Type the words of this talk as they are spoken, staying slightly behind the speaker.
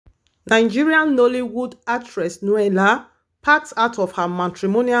Nigerian Nollywood actress Nuella packed out of her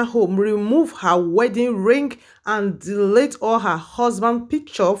matrimonial home, removed her wedding ring, and deleted all her husband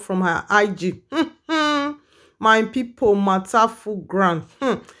picture from her IG. My people matter full ground.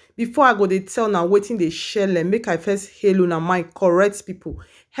 Before I go dey tell na wetin dey shele, make I first hail una my correct people.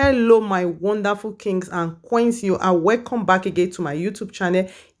 Hello my wonderful kings and queens, you are welcome back again to my YouTube channel.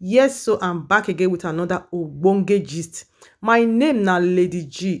 Yes, so I'm back again with another ogbonge gist. My name na Lady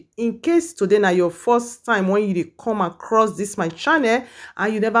G. In case today na your first time when you dey come across this my channel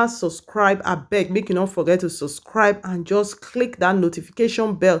and you never subscribe, abeg make you not forget to subscribe and just click that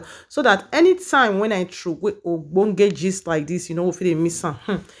notification bell so that anytime when I throw ogbonge gist like this, you know if you dey miss am.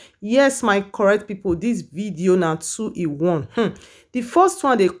 Yes, my correct people, this video na 2 in 1. The first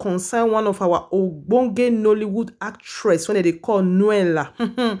one they concern one of our ogbonge Nollywood actress when they call Nuella.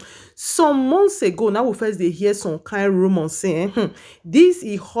 Some months ago, now we first they hear some kind of rumor saying this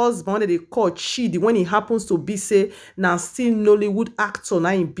is husband that they call Tchidi when he happens to be say now still Nollywood actor now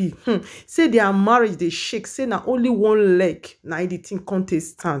in be. Say their marriage they shake, say now only one leg now the thing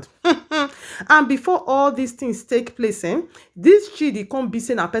contest stand. And before all these things take place, this Tchidi can't be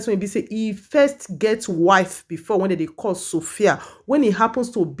saying a person be say he first gets wife before when they call Sophia, when he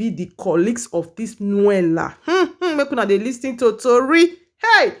happens to be the colleagues of this Nuella. Make una dey listen to Tori.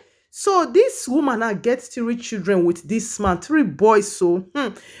 Hey, so this woman now gets 3 children with this man, 3 boys. So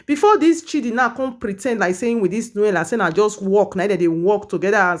before this Tchidi now come pretend like saying with this Nuella, saying I just walk now that they work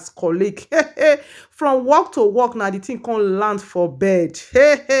together as colleague. From work to work now the thing can't land for bed.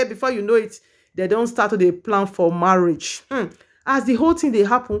 Before you know it, they don't start to dey plan for marriage. As the whole thing they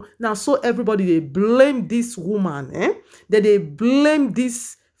happen now, so everybody they blame this woman. They blame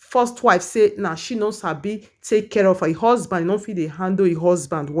this first wife, say now she knows sabi take care of her husband, no fit dey handle her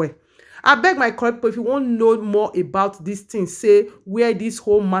husband well. I beg my correct people, if you want to know more about this thing, say where this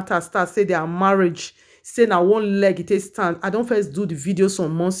whole matter starts, say their marriage, say now one leg it is stand. I don't first do the video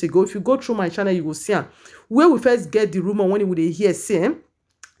some months ago. If you go through my channel, you will see where we first get the rumor when we dey hear say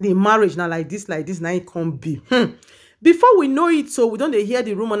the marriage now like this now it can't be. Before we know it, so we don't hear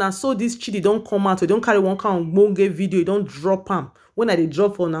the rumor now. So this Tchidi don't come out, we don't carry one kind of bonge video, you don't drop them. When I dey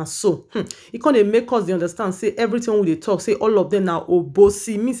drop on now, so it can't make us they understand. Say everything we dey talk, say all of them now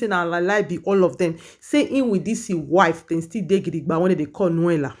obosi. Me say now lie be all of them. Say in with this his wife, then still dey gidigba when they call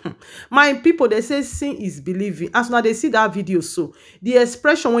Nuella. My people they say sin is believing. As now they see that video, so the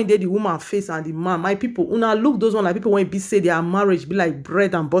expression when they the woman face and the man, my people, una look those one like people when be say their marriage be like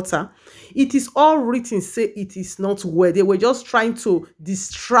bread and butter. It is all written say it is not well. They were just trying to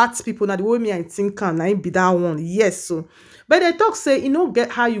distract people. Now the way me I think and I be that one. Yes, so but they talk say you know get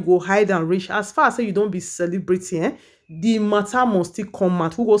how you go hide and reach. As far as say you don't be celebrating, the matter must still come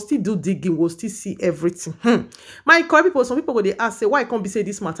out. We will still do digging, we'll still see everything. My correct people, some people go they ask say why can't be say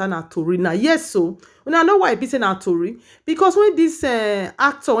this matter na Tori now? Yes, so I know why be say na Tori, because when this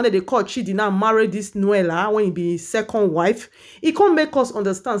actor when they call Tchidi now marry this Nuella when he be second wife, it can't make us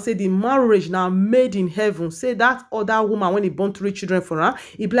understand say the marriage now made in heaven. Say that other woman when he born 3 children for her,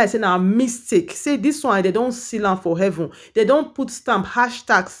 it be like say na mistake. Say this one they don't seal am for heaven, they don't put stamp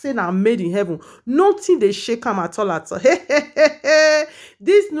hashtag say na made in heaven. Nothing they shake am at all at all.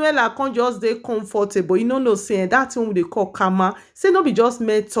 This Nuella can't just dey comfortable. You know saying that thing they call karma. Say no be just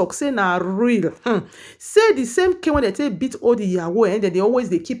made talk. Say na real. Say the same case when they take beat all the Yahweh and then they always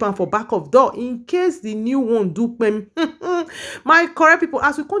they keep am for back of door in case the new one do them. My correct people,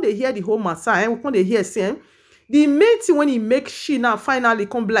 as we come they hear the whole matter, we come they hear saying the main thing when he make she now finally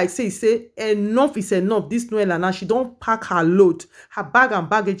come be like say enough is enough. This Nuella now she don't pack her load, her bag and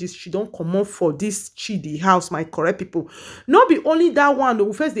baggages. She don't come up for this Tchidi house. My correct people, not be only that one.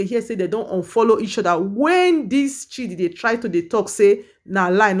 The first they hear say they don't unfollow each other. When this Tchidi they try to they talk say na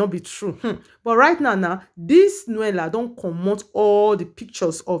lie, not be true. But right now this Nuella don't comment all the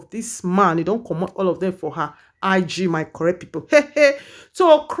pictures of this man. They don't comment all of them for her IG, my correct people.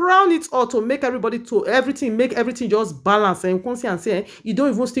 To crown it all, to make everybody make everything just balance, and you can see and say you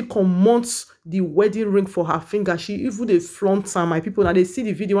don't even still comment the wedding ring for her finger. She even the front time, my people. Now they see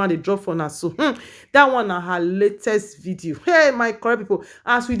the video and they drop for her. So that one na her latest video. Hey, my correct people,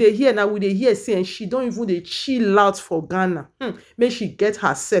 as we dey hear now, we dey hear saying she don't even dey chill out for Ghana. Make she get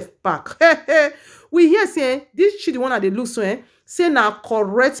herself back. We hear saying this Tchidi one that they look so say na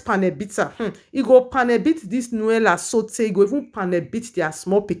correct panebita. He go panebit this Nuella so say go even panebit their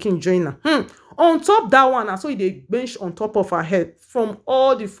small pikin joiner. On top that one, na so e dey bench on top of her head from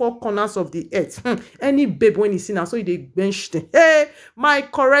all the four corners of the earth. Any babe when you see na so e dey bench them. Hey, my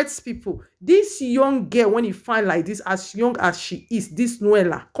correct people, this young girl when you find like this, as young as she is, this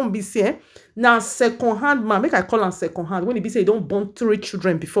Nuella, come be say now second hand man, make I call am second hand. When e be say e don born 3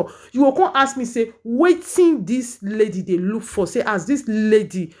 children before, you will come ask me say wetin this lady dey look for. Say as this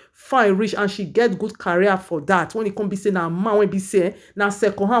lady fine rich and she get good career for that, when e come be say na man when be say na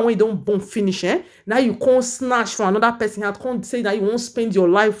second hand when you don born finish, now you can't snatch from another person and can't say that you won't spend your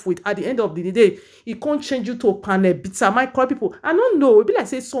life with. At the end of the day, it can't change you to a panel bitter. My correct people, I don't know, it be like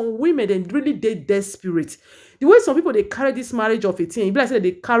say some women they really dey desperate. The way some people they carry this marriage of 18, it be like say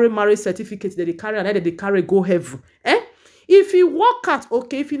they carry marriage certificates, they carry and then they carry go heaven. If you work out,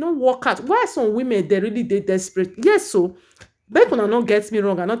 okay. If you don't work out, why some women they really dey desperate? Yes, so make una not get me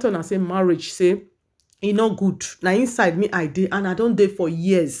wrong. I not turn say marriage say e no good. Now inside me I dey and I don't dey for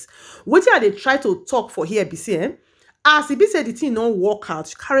years. Wetin I dey try to talk for here be say, as e be say the thing no work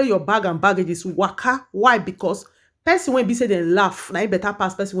out, carry your bag and baggages waka. Why? Because person when be say they laugh, now it better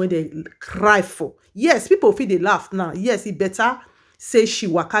pass person when they cry for. Yes, people feel they laugh now. Yes, it better say she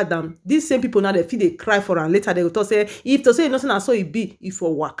waka down. These same people now they feel they cry for, and later they will talk say if to say nothing and so it be if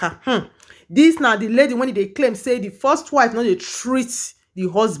for waka. This now the lady when they claim say the first wife not they treat the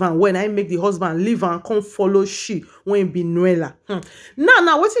husband when I make the husband leave and come follow she when be Nuella.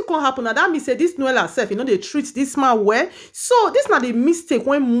 Now what's it gonna happen? Now that means say this Nuella herself, you know, they treat this man well. So this not the mistake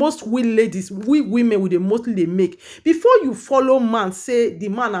when most we ladies, we women with the mostly they make. Before you follow man, say the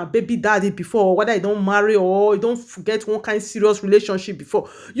man a baby daddy before, whether you don't marry or you don't forget one kind of serious relationship before,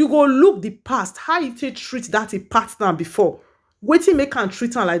 you go look the past, how you treat that a partner before. Wetin make am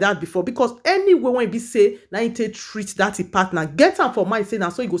treat am like that before? Because anyway when e be say na you take treat that a partner, get am for mind say na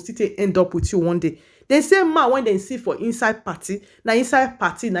so e go still take end up with you one day. They say man when they see for inside party na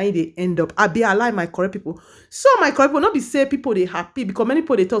they end up. I be alive, my correct people. So my correct people, not be say people they happy because many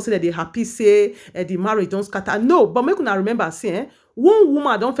people they talk say that they happy say the marriage don't scatter. No, but make una remember say one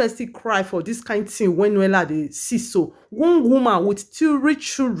woman don't first cry for this kind of thing when Nuella they see so. One woman with 2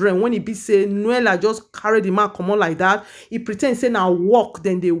 rich children, when he be say Nuella just carry the man come on like that, he pretend say now walk,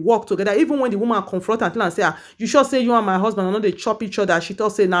 then they walk together. Even when the woman confront and say, you sure say you and my husband are not they chop each other, she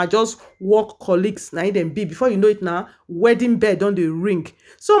thought say now just walk colleagues now them be. Before you know it now, wedding bed on the ring.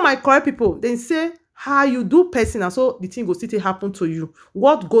 So my correct people, then say how you do person, and so the thing go still happen to you.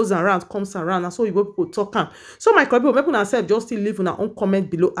 What goes around comes around, and so you people talk am. So my correct people, make una self just still leave una own comment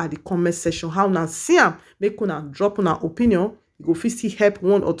below at the comment section. How una see am, make una drop una opinion. You go fit still help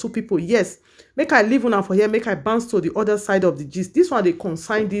 1 or 2 people. Yes, make I leave una for here, make I bounce to the other side of the gist. This one they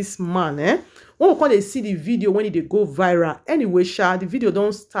consign this man, when we come they see the video when they go viral. Anyway, the video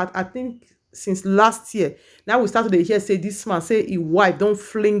don't start, I think, since last year. Now we started to hear say this man say his wife don't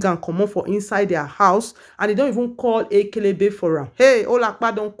fling and come on for inside their house, and they don't even call Ekelebe for her. Hey,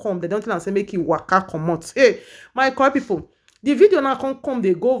 Olakpa don't come. They don't tell and say make it waka come out. Hey, my correct people, the video now come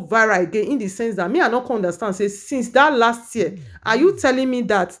they go viral again, in the sense that me I not understand. Say since that last year, are you telling me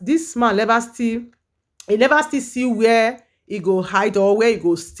that this man never still see where he go hide or where he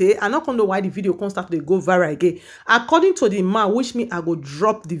go stay? I not know why the video can start to go viral again. According to the man, which me I go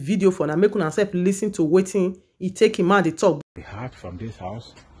drop the video for now, make una self listen to waiting he take him out the talk. It's hard from this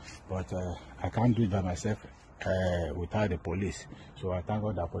house, but I can't do it by myself without the police. So I thank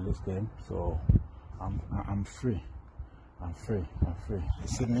God the police came. So I'm free. I'm free. You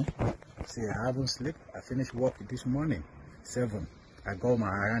see me? See, I haven't slept. I finished work this morning, 7. I got my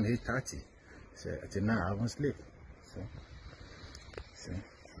around 8:30. So till now I haven't slept. So see,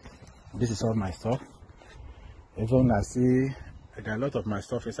 this is all my stuff. Even I see there are a lot of my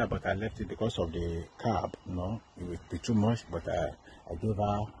stuff inside, but I left it because of the cab. You know, it would be too much. But I gave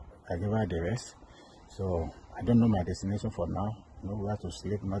her the rest. So I don't know my destination for now. No where to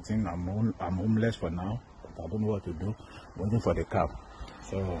sleep, nothing. I'm homeless for now. But I don't know what to do. Waiting for the cab.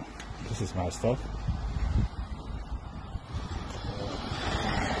 So this is my stuff.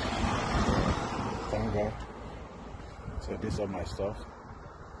 Thank God. So this is all my stuff.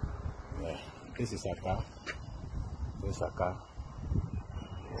 Yeah, this is a car. This is a car.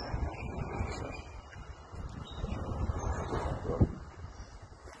 So.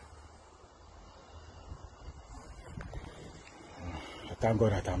 I thank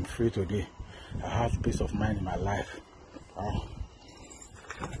God that I'm free today. I have peace of mind in my life.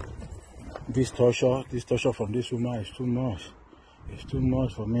 This torture from this woman is too much. It's too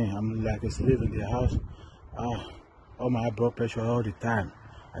much for me. I'm like a slave in the house. All my blood pressure all the time.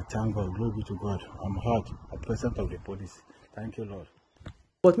 I thank God. Glory be to God. I'm hurt. I'm present of the police. Thank you, Lord.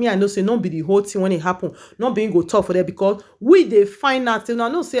 But me, I know say not be the whole thing when it happen, not being go talk for them, because we they find out. You know, I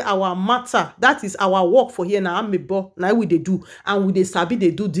know say our matter, that is our work for here now. I'm a boy now we they do, and we they sabi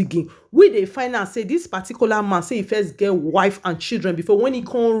they do digging. We they find out say this particular man say he first get wife and children before when he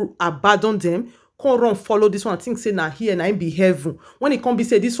can't abandon them. Come run follow this one, think say na here na him be heaven. When it come be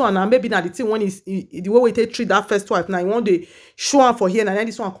say this one na maybe na the thing when is the way we take treat that first wife, now you want to show am for here, and then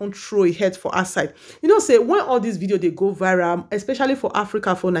this one come throw a head for outside. You know, say when all these videos they go viral, especially for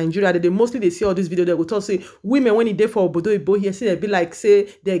Africa, for Nigeria, they mostly they see all these videos, they go talk say women when it dey for obodo ibo here, say they be like say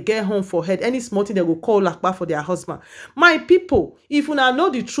they get home for head, any small thing they go call lakpa for their husband. My people, if you now know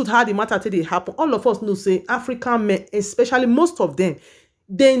the truth how the matter take dey happen, all of us know say African men, especially most of them,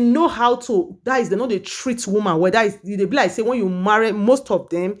 they know how to, that is, they know they treat woman well. That is, they be like say when you marry, most of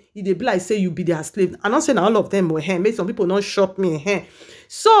them, they be like say you be their slave. I'm not saying all of them were make some people not shock me.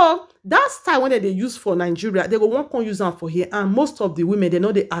 So that style when they use for Nigeria, they go one can use them for here, and most of the women they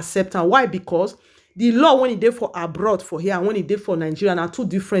know they accept. And why? Because the law when it did for abroad for here and when it did for Nigeria are two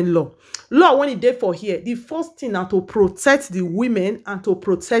different law. Law when it did for here, the first thing are to protect the women and to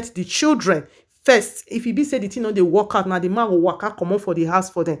protect the children. First, if you be say the thing on the work out, now the man will work out, come on for the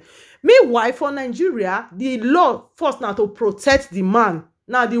house for them. Meanwhile, for Nigeria, the law first now to protect the man.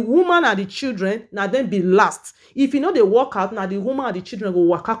 Now the woman and the children, now then be last. If you know they work out, now the woman and the children go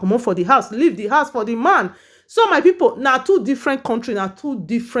work out, come on for the house, leave the house for the man. So my people, now two different countries, now two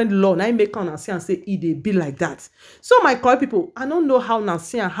different law. Now I make on and say it be like that. So my correct people, I don't know how now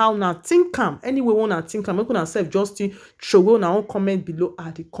see and how now think anyway when I think make on self just show now own comment below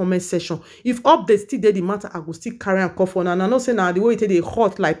at the comment section. If updates still there the matter, I will still carry and cough on. And I know say now the way it they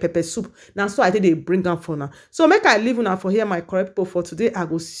hot like pepper soup. Now so I think they bring them for now. So make I leave now for here my correct people for today. I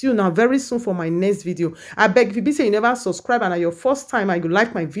will see you now very soon for my next video. I beg if you be say you never subscribe and at your first time and you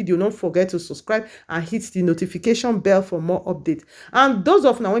like my video, don't forget to subscribe and hit the notification bell for more updates. And those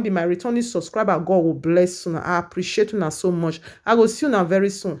of now when be my returning subscriber, God will bless you. I appreciate you now so much. I will see you now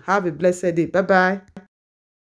very soon. Have a blessed day. Bye bye.